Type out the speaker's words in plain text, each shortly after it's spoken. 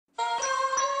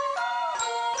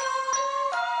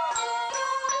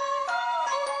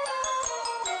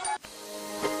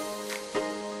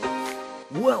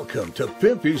Welcome to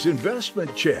Pimpy's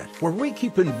Investment Chat, where we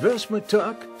keep investment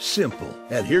talk simple.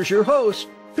 And here's your host,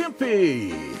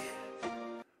 Pimpy.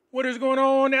 What is going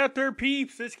on out there,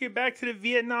 peeps? Let's get back to the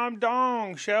Vietnam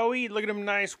dong, shall we? Look at them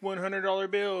nice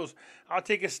 $100 bills. I'll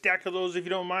take a stack of those if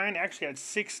you don't mind. Actually, I had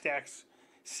 6 stacks,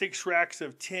 6 racks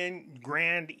of 10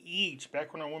 grand each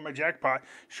back when I won my jackpot.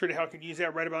 Sure the hell could use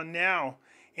that right about now.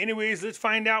 Anyways, let's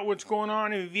find out what's going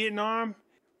on in Vietnam,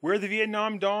 where the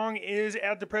Vietnam dong is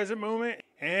at the present moment,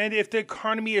 and if the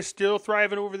economy is still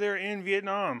thriving over there in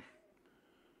Vietnam.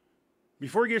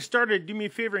 Before we get started, do me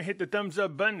a favor and hit the thumbs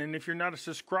up button, and if you're not a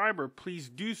subscriber, please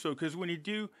do so, because when you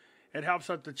do, it helps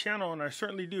out the channel, and I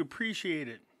certainly do appreciate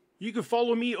it. You can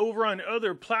follow me over on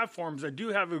other platforms. I do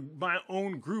have my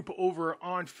own group over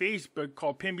on Facebook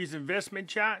called Pimpy's Investment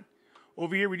Chat.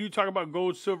 Over here, we do talk about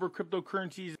gold, silver,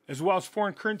 cryptocurrencies, as well as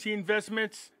foreign currency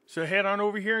investments. So head on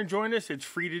over here and join us. It's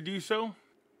free to do so.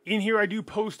 In here, I do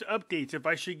post updates. If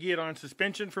I should get on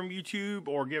suspension from YouTube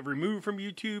or get removed from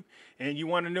YouTube and you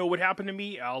want to know what happened to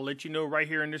me, I'll let you know right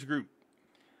here in this group.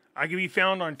 I can be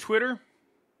found on Twitter,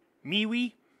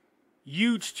 MeWe,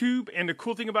 YouTube, and the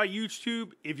cool thing about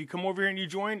YouTube, if you come over here and you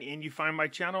join and you find my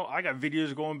channel, I got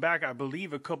videos going back, I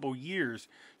believe, a couple years.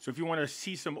 So if you want to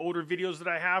see some older videos that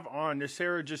I have on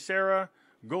Nasera, Jacera,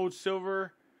 gold,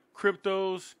 silver,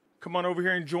 cryptos, come on over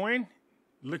here and join.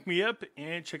 Look me up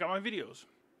and check out my videos.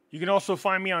 You can also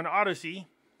find me on Odyssey.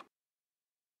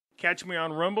 Catch me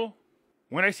on Rumble.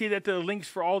 When I say that the links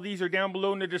for all these are down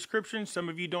below in the description, some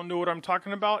of you don't know what I'm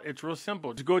talking about. It's real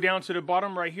simple. Just go down to the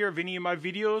bottom right here of any of my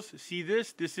videos. See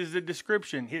this? This is the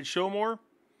description. Hit show more.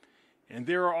 And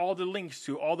there are all the links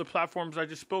to all the platforms I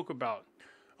just spoke about.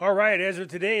 All right, as of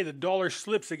today, the dollar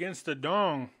slips against the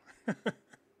dong. The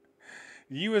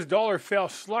US dollar fell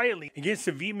slightly against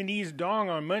the Vietnamese dong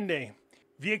on Monday.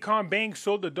 Vietcom Bank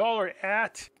sold the dollar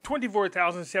at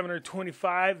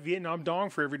 24,725 Vietnam dong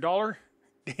for every dollar.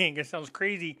 Dang, that sounds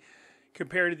crazy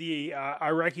compared to the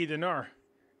Iraqi dinar.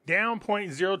 Down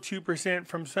 0.02%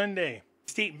 from Sunday.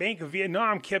 State Bank of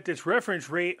Vietnam kept its reference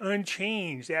rate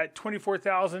unchanged at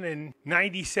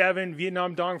 24,097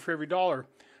 Vietnam dong for every dollar.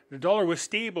 The dollar was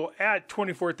stable at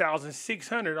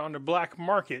 24,600 on the black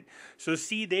market. So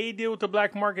see, they deal with the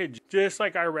black market just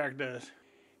like Iraq does.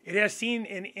 It has seen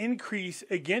an increase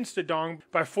against the dong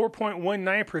by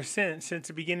 4.19% since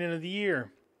the beginning of the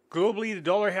year. Globally, the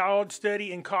dollar held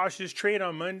steady in cautious trade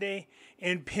on Monday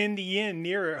and pinned the yen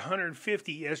near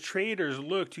 150 as traders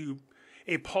look to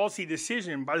a policy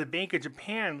decision by the Bank of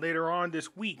Japan later on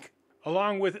this week.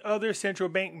 Along with other central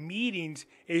bank meetings,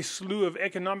 a slew of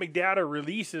economic data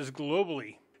releases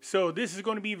globally. So this is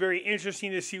going to be very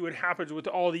interesting to see what happens with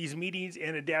all these meetings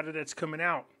and the data that's coming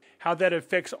out, how that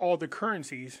affects all the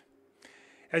currencies.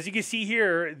 As you can see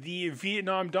here, the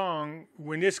Vietnam dong,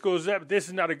 when this goes up, this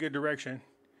is not a good direction.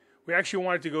 We actually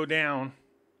want it to go down.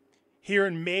 Here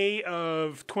in May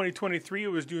of 2023, it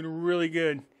was doing really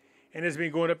good, and it's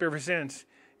been going up ever since.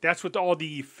 That's with all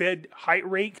the Fed height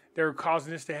rate that are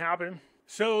causing this to happen.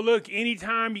 So look,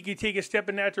 anytime you can take a step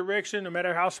in that direction, no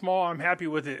matter how small, I'm happy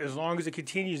with it, as long as it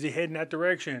continues to head in that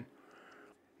direction.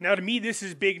 Now, to me, this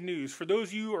is big news. For those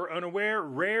of you who are unaware,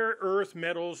 rare earth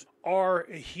metals are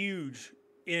huge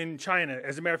in China.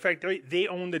 As a matter of fact, they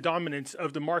own the dominance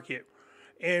of the market.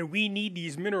 And we need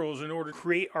these minerals in order to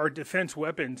create our defense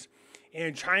weapons.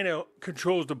 And China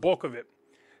controls the bulk of it.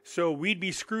 So we'd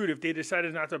be screwed if they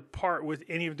decided not to part with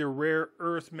any of their rare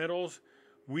earth metals.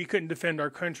 We couldn't defend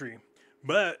our country.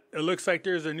 But it looks like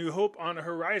there's a new hope on the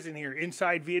horizon here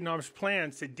inside Vietnam's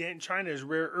plans to dent China's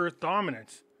rare earth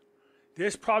dominance.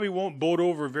 This probably won't bode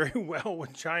over very well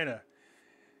with China.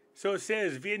 So it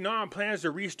says Vietnam plans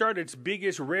to restart its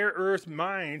biggest rare earth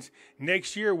mines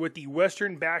next year with the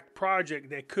Western-backed project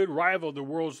that could rival the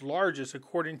world's largest,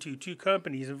 according to 2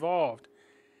 companies involved.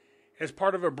 As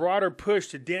part of a broader push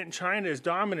to dent China's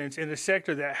dominance in a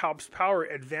sector that helps power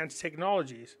advanced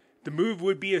technologies. The move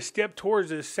would be a step towards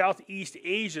the Southeast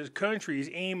Asia's country's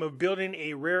aim of building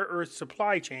a rare earth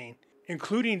supply chain,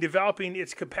 including developing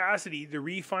its capacity to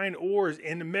refine ores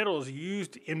and the metals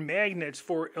used in magnets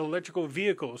for electrical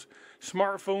vehicles,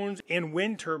 smartphones, and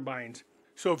wind turbines.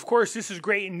 So, of course, this is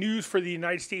great news for the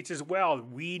United States as well.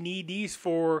 We need these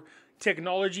for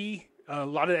technology. A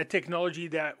lot of that technology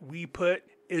that we put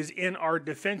is in our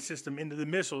defense system, into the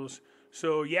missiles.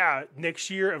 So, yeah, next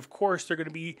year, of course, they're going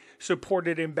to be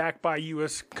supported and backed by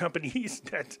U.S. companies.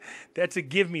 That's a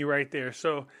give me right there.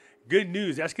 So, good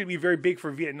news. That's going to be very big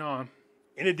for Vietnam.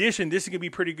 In addition, this is going to be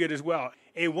pretty good as well.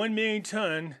 A 1 million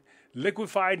ton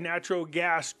liquefied natural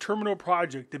gas terminal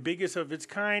project, the biggest of its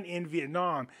kind in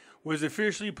Vietnam, was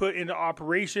officially put into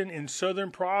operation in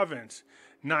southern province.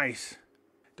 Nice.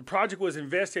 The project was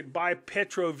invested by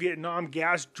Petro-Vietnam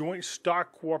Gas Joint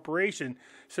Stock Corporation,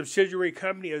 subsidiary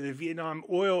company of the Vietnam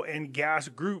Oil and Gas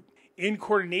Group, in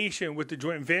coordination with the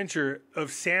joint venture of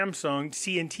Samsung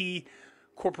C&T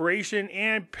Corporation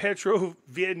and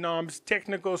Petro-Vietnam's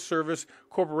Technical Service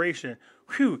Corporation.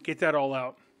 Whew, get that all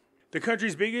out. The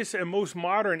country's biggest and most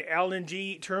modern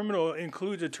LNG terminal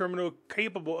includes a terminal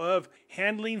capable of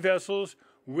handling vessels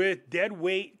with dead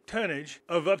weight tonnage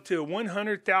of up to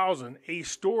 100,000, a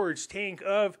storage tank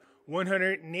of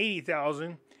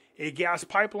 180,000, a gas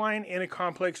pipeline, and a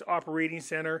complex operating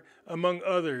center, among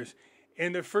others.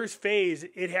 In the first phase,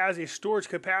 it has a storage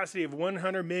capacity of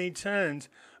 100 million tons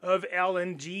of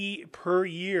LNG per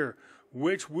year,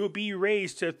 which will be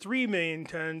raised to 3 million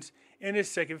tons in the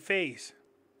second phase.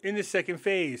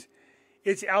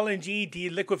 Its LNG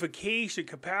deliquification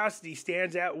capacity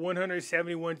stands at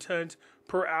 171 tons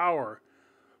per hour.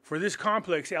 For this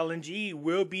complex, LNG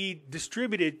will be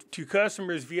distributed to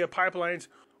customers via pipelines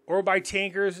or by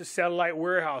tankers, satellite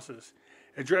warehouses.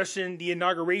 Addressing the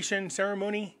inauguration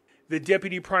ceremony, the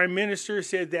Deputy Prime Minister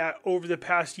said that over the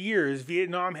past years,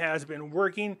 Vietnam has been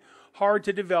working hard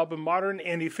to develop a modern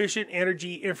and efficient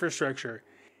energy infrastructure.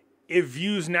 It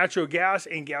views natural gas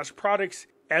and gas products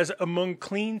as among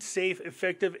clean, safe,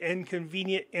 effective, and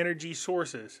convenient energy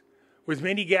sources, with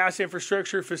many gas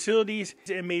infrastructure facilities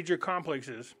and major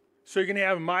complexes. So you're going to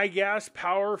have My Gas,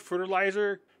 Power,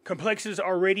 Fertilizer, complexes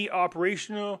already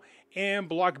operational, and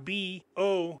Block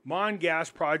B-O Mon Gas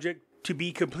project to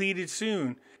be completed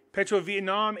soon.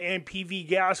 Petro-Vietnam and PV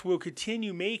Gas will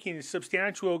continue making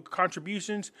substantial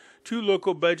contributions to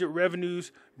local budget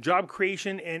revenues, job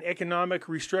creation, and economic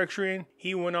restructuring,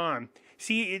 he went on.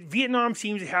 See, Vietnam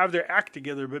seems to have their act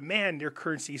together, but man, their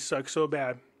currency sucks so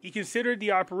bad. He considered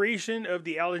the operation of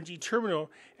the LNG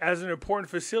terminal as an important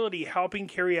facility helping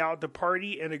carry out the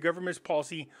party and the government's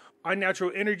policy on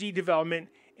natural energy development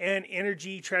and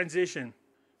energy transition.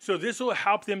 So this will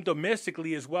help them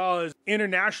domestically as well as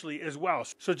internationally as well.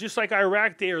 So just like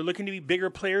Iraq, they are looking to be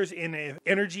bigger players in the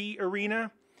energy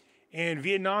arena, and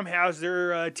Vietnam has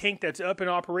their tank that's up and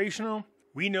operational.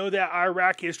 We know that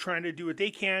Iraq is trying to do what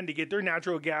they can to get their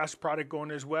natural gas product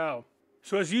going as well.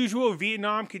 So as usual,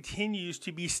 Vietnam continues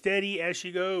to be steady as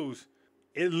she goes.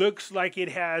 It looks like it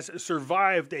has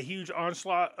survived the huge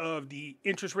onslaught of the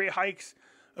interest rate hikes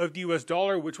of the US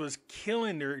dollar, which was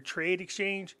killing their trade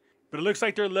exchange. But it looks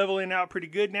like they're leveling out pretty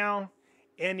good now,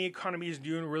 and the economy is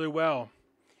doing really well.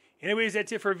 Anyways,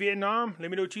 that's it for Vietnam.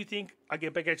 Let me know what you think. I'll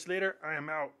get back at you later. I am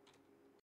out.